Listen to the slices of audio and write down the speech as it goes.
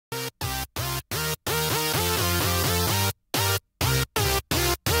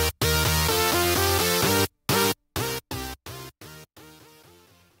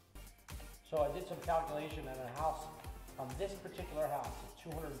So I did some calculation on a house, on this particular house, it's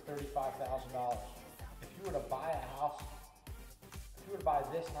 $235,000. If you were to buy a house, if you were to buy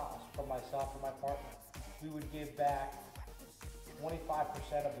this house from myself and my partner, we would give back 25%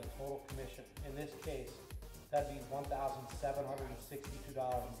 of the total commission. In this case, that'd be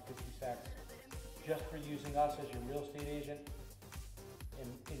 $1,762.50 just for using us as your real estate agent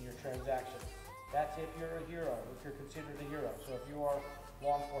in your transaction. That's if you're a hero, if you're considered a hero. So if you are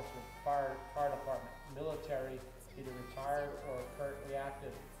law enforcement, fire department, military, either retired or currently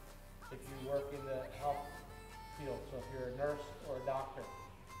active, if you work in the health field, so if you're a nurse or a doctor,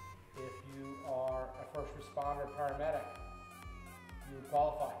 if you are a first responder, paramedic, you would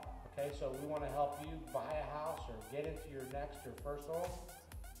qualify. Okay, so we want to help you buy a house or get into your next or first home,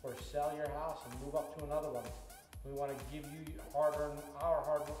 or sell your house and move up to another one. We want to give you our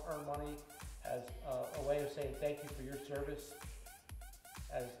hard-earned money as a way of saying thank you for your service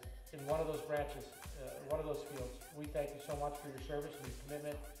as in one of those branches, one of those fields. We thank you so much for your service and your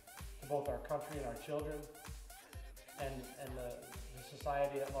commitment to both our country and our children and the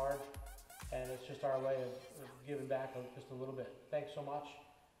society at large. And it's just our way of giving back just a little bit. Thanks so much,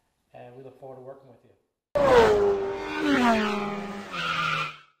 and we look forward to working with you.